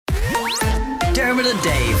Dermot and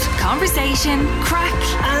Dave. Conversation, crack,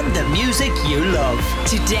 And the music you love.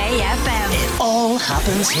 Today FM. It all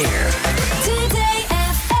happens here. Today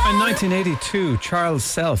FM. In 1982, Charles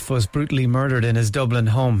Self was brutally murdered in his Dublin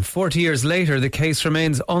home. 40 years later, the case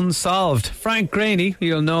remains unsolved. Frank Graney, who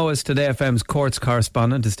you'll know as Today FM's courts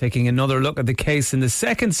correspondent, is taking another look at the case in the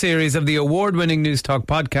second series of the award-winning News Talk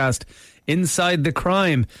podcast, Inside the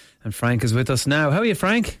Crime. And Frank is with us now. How are you,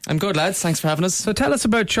 Frank? I'm good, lads. Thanks for having us. So tell us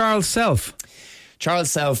about Charles Self.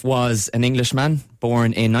 Charles Self was an Englishman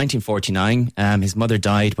born in 1949. His mother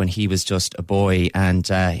died when he was just a boy, and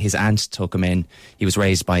his aunt took him in. He was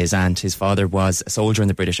raised by his aunt. His father was a soldier in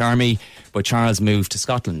the British Army, but Charles moved to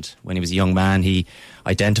Scotland when he was a young man. He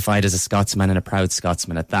identified as a Scotsman and a proud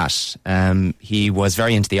Scotsman at that. He was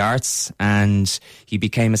very into the arts, and he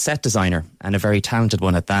became a set designer, and a very talented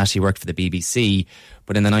one at that. He worked for the BBC.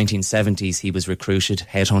 But in the 1970s, he was recruited,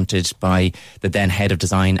 headhunted by the then head of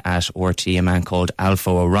design at RTÉ, a man called Alpha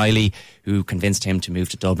O'Reilly, who convinced him to move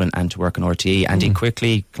to Dublin and to work on RTÉ. And he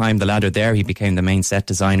quickly climbed the ladder there. He became the main set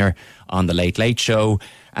designer on The Late Late Show.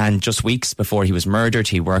 And just weeks before he was murdered,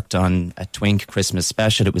 he worked on a Twink Christmas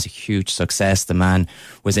special. It was a huge success. The man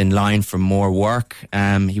was in line for more work.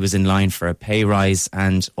 He was in line for a pay rise,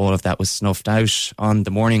 and all of that was snuffed out. On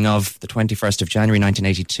the morning of the 21st of January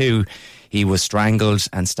 1982, he was strangled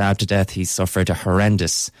and stabbed to death. He suffered a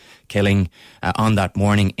horrendous killing on that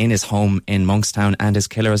morning in his home in Monkstown, and his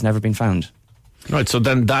killer has never been found. Right, so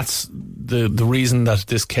then that's the reason that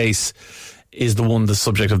this case is the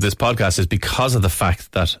subject of this podcast, is because of the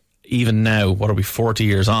fact that even now, what are we, 40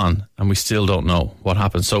 years on, and we still don't know what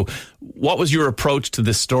happened. So what was your approach to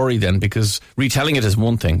this story then? Because retelling it is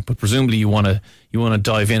one thing, but presumably you want to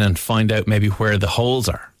dive in and find out maybe where the holes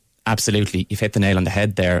are. Absolutely. You've hit the nail on the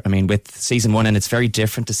head there. I mean, with season one, and it's very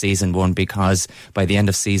different to season one, because by the end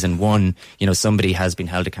of season one, somebody has been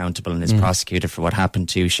held accountable and is prosecuted for what happened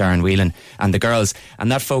to Sharon Whelan and the girls.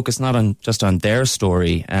 And that focused not on just on their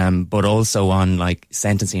story, but also on like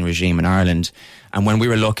sentencing regime in Ireland. And when we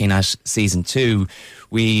were looking at season two,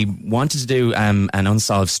 we wanted to do an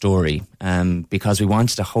unsolved story because we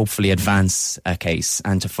wanted to hopefully advance a case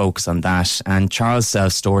and to focus on that. And Charles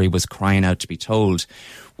Self's story was crying out to be told.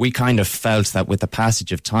 We kind of felt that with the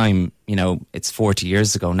passage of time, it's 40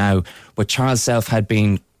 years ago now, but Charles Self had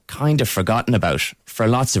been kind of forgotten about for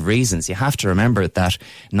lots of reasons. You have to remember that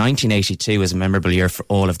 1982 was a memorable year for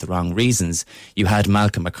all of the wrong reasons. You had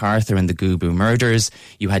Malcolm MacArthur and the Gooboo murders.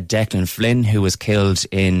 You had Declan Flynn, who was killed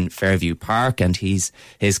in Fairview Park, and his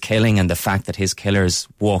killing and the fact that his killers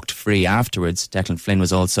walked free afterwards. Declan Flynn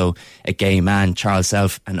was also a gay man. Charles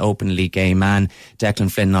Self, an openly gay man.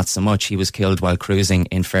 Declan Flynn, not so much. He was killed while cruising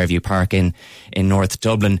in Fairview Park in North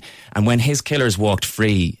Dublin. And when his killers walked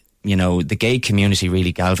free, the gay community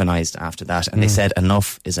really galvanised after that, and they said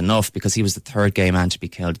enough is enough, because he was the third gay man to be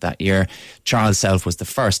killed that year. Charles Self was the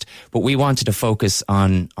first, but we wanted to focus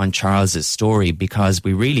on Charles's story because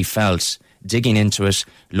we really felt, digging into it,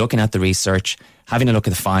 looking at the research, having a look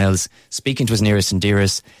at the files, speaking to his nearest and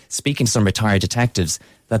dearest, speaking to some retired detectives,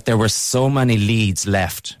 that there were so many leads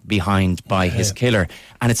left behind by his killer.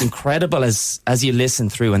 And it's incredible as you listen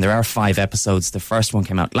through, and there are 5 episodes. The first one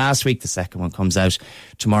came out last week, the second one comes out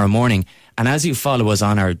tomorrow morning. And as you follow us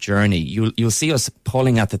on our journey, you'll see us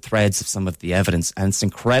pulling at the threads of some of the evidence, and it's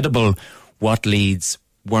incredible what leads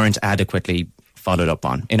weren't adequately followed up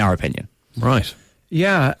on, in our opinion. Right.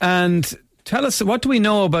 Yeah, and tell us, what do we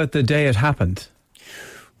know about the day it happened?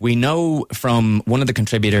 We know from one of the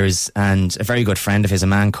contributors and a very good friend of his, a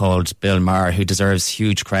man called Bill Maher, who deserves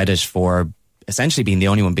huge credit for essentially being the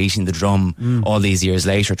only one beating the drum all these years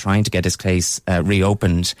later, trying to get his case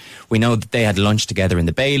reopened. We know that they had lunch together in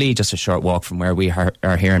the Bailey, just a short walk from where we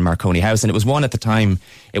are here in Marconi House. And it was one at the time,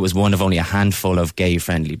 it was one of only a handful of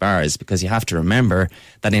gay-friendly bars, because you have to remember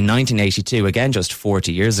that in 1982, again, just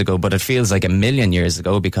 40 years ago, but it feels like a million years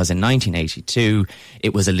ago, because in 1982,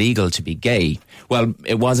 it was illegal to be gay. Well,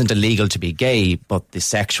 it wasn't illegal to be gay, but the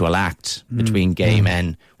sexual act between gay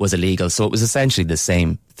men was illegal. So it was essentially the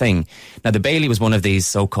same thing. Now, the Bailey was one of these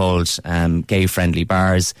so-called gay-friendly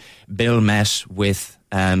bars. Bill met with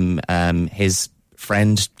his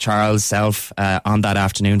friend Charles Self on that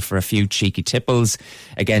afternoon for a few cheeky tipples.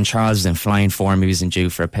 Again, Charles was in flying form. He was due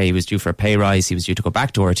for a pay rise. He was due to go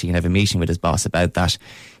back to RTÉ and have a meeting with his boss about that.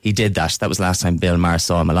 He did that. That was the last time Bill Maher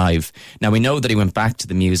saw him alive. Now, we know that he went back to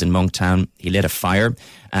the Mews in Monktown. He lit a fire,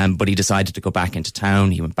 but he decided to go back into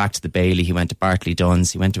town. He went back to the Bailey. He went to Bartley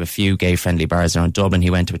Dunn's. He went to a few gay-friendly bars around Dublin. He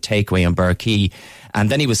went to a takeaway on Burr Quay. And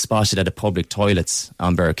then he was spotted at a public toilets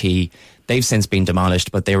on Burr Quay. They've since been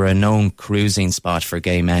demolished, but they were a known cruising spot for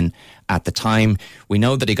gay men at the time. We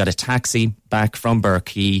know that he got a taxi back from Burr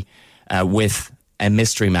Quay with a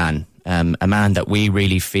mystery man. A man that we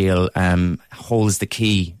really feel holds the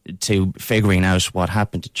key to figuring out what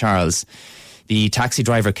happened to Charles. The taxi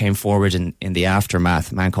driver came forward in the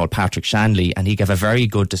aftermath, a man called Patrick Shanley, and he gave a very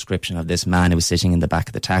good description of this man who was sitting in the back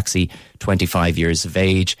of the taxi, 25 years of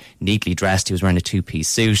age, neatly dressed. He was wearing a two-piece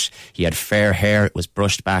suit. He had fair hair. It was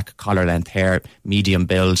brushed back, collar-length hair, medium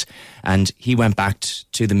build. And he went back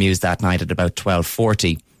to the Mews that night at about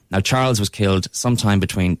 12:40. Now, Charles was killed sometime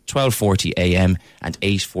between 12:40 a.m. and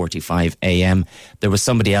 8:45 a.m. There was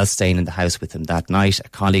somebody else staying in the house with him that night, a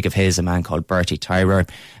colleague of his, a man called Bertie Tyrer.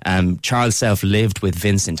 Charles self lived with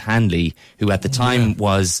Vincent Hanley, who at the time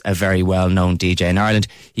was a very well-known DJ in Ireland.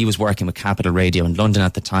 He was working with Capital Radio in London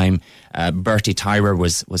at the time. Bertie Tyrer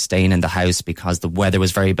was staying in the house because the weather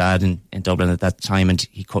was very bad in Dublin at that time and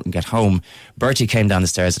he couldn't get home. Bertie came down the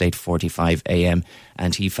stairs at 8:45 a.m.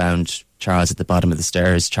 and he found Charles at the bottom of the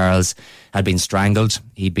stairs. Charles had been strangled.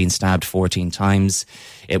 He'd been stabbed 14 times.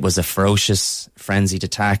 It was a ferocious, frenzied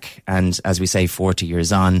attack. And as we say, 40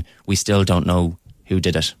 years on, we still don't know who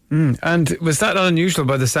did it. And was that unusual?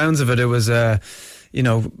 By the sounds of it, it was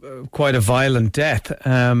quite a violent death.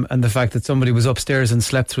 And the fact that somebody was upstairs and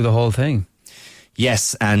slept through the whole thing.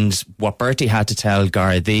 Yes, and what Bertie had to tell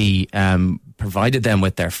Gardaí provided them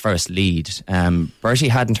with their first lead. Bertie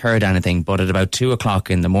hadn't heard anything, but at about 2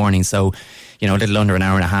 o'clock in the morning, so a little under an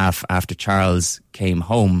hour and a half after Charles came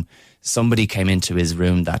home, somebody came into his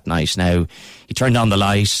room that night. Now, he turned on the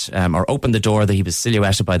light or opened the door that he was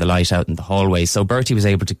silhouetted by the light out in the hallway. So Bertie was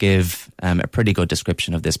able to give a pretty good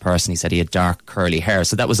description of this person. He said he had dark curly hair.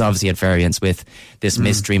 So that was obviously at variance with this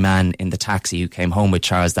mystery man in the taxi who came home with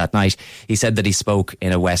Charles that night. He said that he spoke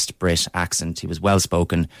in a West Brit accent. He was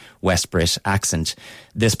well-spoken West Brit accent.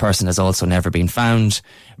 This person has also never been found.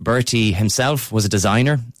 Bertie himself was a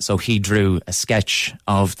designer, so he drew a sketch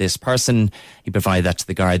of this person. He provided that to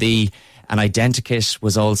the Gardaí. An identikit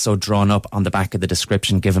was also drawn up on the back of the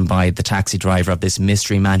description given by the taxi driver of this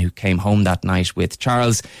mystery man who came home that night with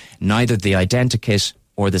Charles. Neither the identikit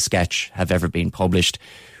or the sketch have ever been published.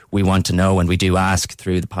 We want to know, and we do ask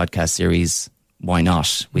through the podcast series, why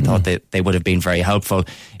not? We thought that they would have been very helpful.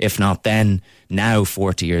 If not then, now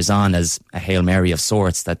 40 years on, as a Hail Mary of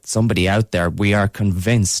sorts, that somebody out there, we are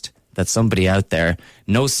convinced that somebody out there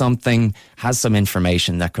knows something, has some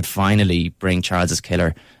information that could finally bring Charles's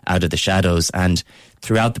killer out of the shadows. And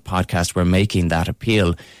throughout the podcast, we're making that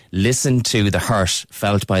appeal. Listen to the hurt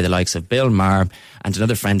felt by the likes of Bill Maher and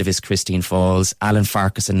another friend of his, Christine Falls, Alan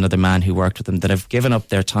Farquharson, another man who worked with him, that have given up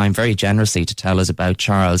their time very generously to tell us about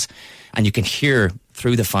Charles. And you can hear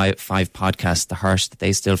through the five podcasts the hurt that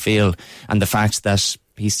they still feel and the fact that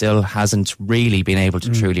he still hasn't really been able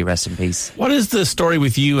to truly rest in peace. What is the story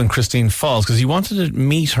with you and Christine Falls? Because you wanted to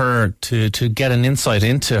meet her to get an insight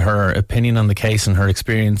into her opinion on the case and her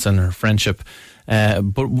experience and her friendship.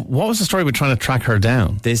 But what was the story with trying to track her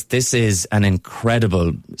down? This is an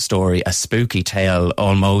incredible story, a spooky tale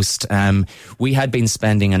almost. We had been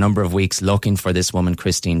spending a number of weeks looking for this woman,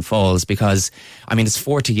 Christine Falls, because, it's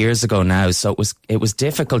 40 years ago now, so it was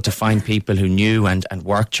difficult to find people who knew and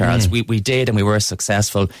worked Charles. We did, and we were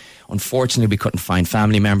successful. Unfortunately, we couldn't find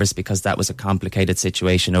family members because that was a complicated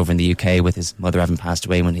situation over in the UK, with his mother having passed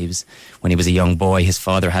away when he was a young boy, his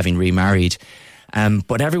father having remarried.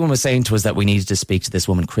 But everyone was saying to us that we needed to speak to this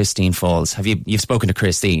woman, Christine Falls. You've spoken to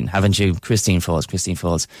Christine, haven't you? Christine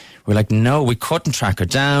Falls. We're like, no, we couldn't track her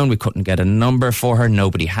down. We couldn't get a number for her.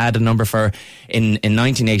 Nobody had a number for her. In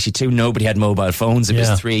 1982, nobody had mobile phones. It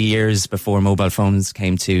was 3 years before mobile phones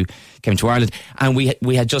came to Ireland. And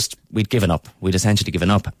we'd given up. We'd essentially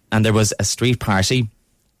given up. And there was a street party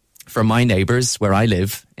for my neighbours where I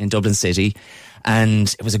live in Dublin City. And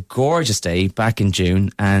it was a gorgeous day back in June,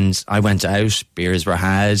 and I went out, beers were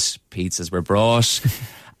had, pizzas were brought,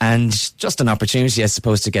 and just an opportunity, I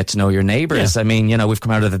suppose, to get to know your neighbours. Yeah. We've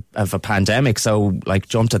come out of a pandemic, so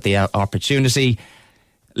jumped at the opportunity.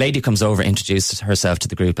 Lady comes over, introduced herself to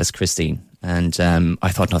the group as Christine, and I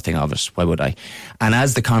thought nothing of it. Why would I? And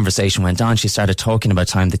as the conversation went on, she started talking about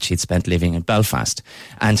time that she'd spent living in Belfast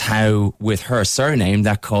and how, with her surname,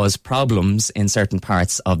 that caused problems in certain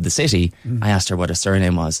parts of the city. I asked her what her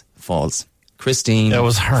surname was. Falls. Christine. That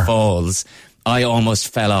was her. Falls. I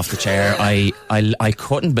almost fell off the chair. I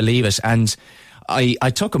couldn't believe it, and I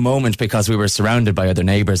took a moment because we were surrounded by other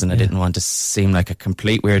neighbours and I didn't want to seem like a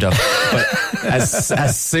complete weirdo. But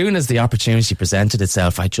as soon as the opportunity presented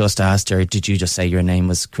itself, I just asked her, did you just say your name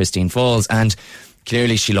was Christine Falls? And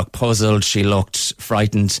clearly she looked puzzled, she looked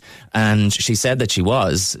frightened, and she said that she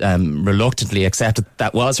was, reluctantly accepted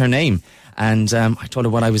that was her name. And I told her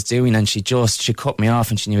what I was doing, and she cut me off,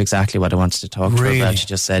 and she knew exactly what I wanted to talk to her about. She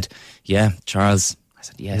just said, yeah, Charles. I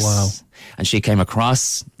said, yes. Wow. And she came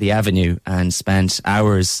across the avenue and spent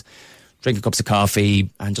hours drinking cups of coffee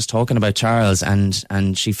and just talking about Charles.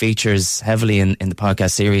 And she features heavily in the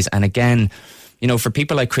podcast series. And again, you know, for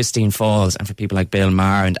people like Christine Falls and for people like Bill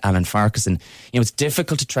Maher and Alan Farquharson, you know, it's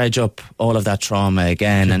difficult to dredge up all of that trauma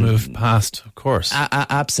again. And move past, of course.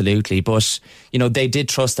 Absolutely. But, you know, they did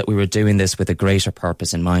trust that we were doing this with a greater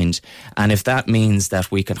purpose in mind. And if that means that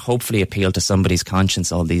we can hopefully appeal to somebody's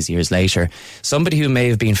conscience all these years later, somebody who may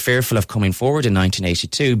have been fearful of coming forward in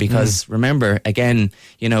 1982, because remember, again,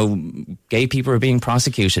 you know, gay people were being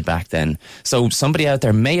prosecuted back then. So somebody out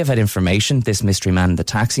there may have had information, this mystery man in the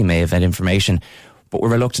taxi may have had information, but we're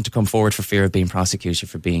reluctant to come forward for fear of being prosecuted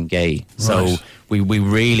for being gay. Right. So we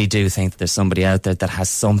really do think that there's somebody out there that has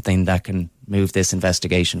something that can move this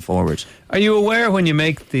investigation forward. Are you aware when you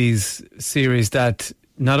make these series that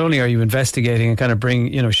not only are you investigating and kind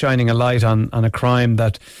of shining a light on a crime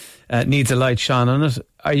that needs a light shone on it,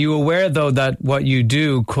 are you aware though that what you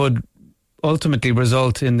do could ultimately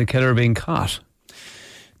result in the killer being caught?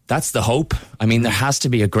 That's the hope. I mean, there has to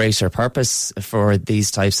be a greater purpose for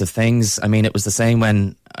these types of things. I mean, it was the same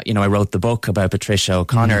when, you know, I wrote the book about Patricia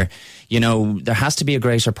O'Connor. You know, there has to be a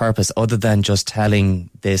greater purpose other than just telling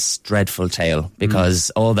this dreadful tale, because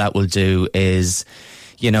all that will do is,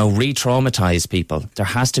 you know, re-traumatize people. There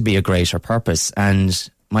has to be a greater purpose. And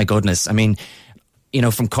my goodness, I mean, you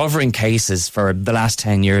know, from covering cases for the last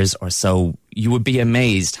 10 years or so, you would be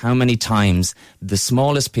amazed how many times the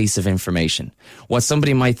smallest piece of information, what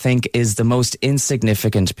somebody might think is the most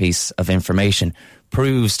insignificant piece of information,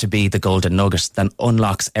 proves to be the golden nugget that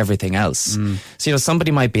unlocks everything else. So, you know,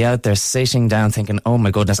 somebody might be out there sitting down thinking, oh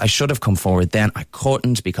my goodness, I should have come forward then. I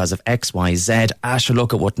couldn't because of X, Y, Z. Sure,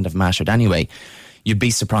 look, it wouldn't have mattered anyway. You'd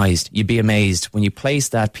be surprised. You'd be amazed. When you place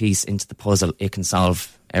that piece into the puzzle, it can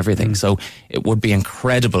solve everything. So it would be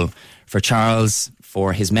incredible for Charles,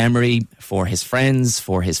 for his memory, for his friends,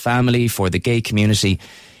 for his family, for the gay community.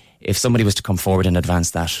 If somebody was to come forward and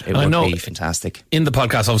advance that, it would be fantastic. In the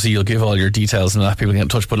podcast, obviously, you'll give all your details and let people get in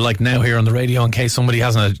touch. But like now here on the radio, in case somebody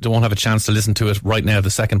won't have a chance to listen to it right now,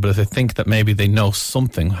 the second, but if they think that maybe they know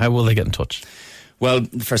something, how will they get in touch? Well,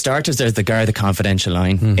 for starters, there's the Garda Confidential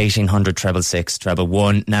line, 1800 666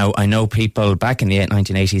 111. Now, I know people back in the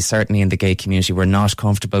 1980s, certainly in the gay community, were not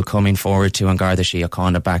comfortable coming forward to An Garda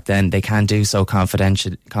Síochána back then. They can do so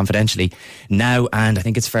confidentially now, and I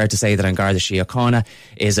think it's fair to say that An Garda Síochána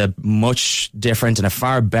is a much different and a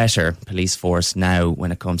far better police force now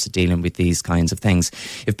when it comes to dealing with these kinds of things.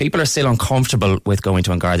 If people are still uncomfortable with going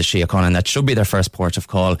to An Garda Síochána, and that should be their first port of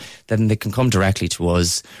call, then they can come directly to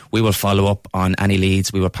us. We will follow up on any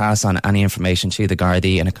leads. We will pass on any information to the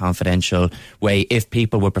Gardaí in a confidential way if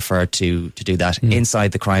people would prefer to do that.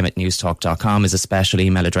 Inside the Crime at newstalk.com is a special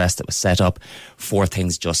email address that was set up for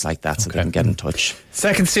things just like that, so they can get in touch.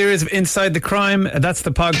 Second series of Inside the Crime, that's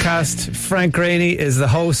the podcast. Frank Greaney is the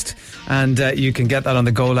host, and you can get that on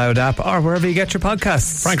the Go Loud app or wherever you get your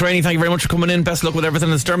podcasts. Frank Greaney, thank you very much for coming in. Best luck with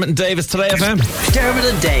everything. It's Dermot and Dave. It's Today FM. Dermot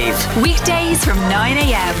and Dave. Weekdays from 9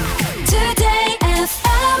 a.m. Today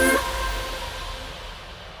FM.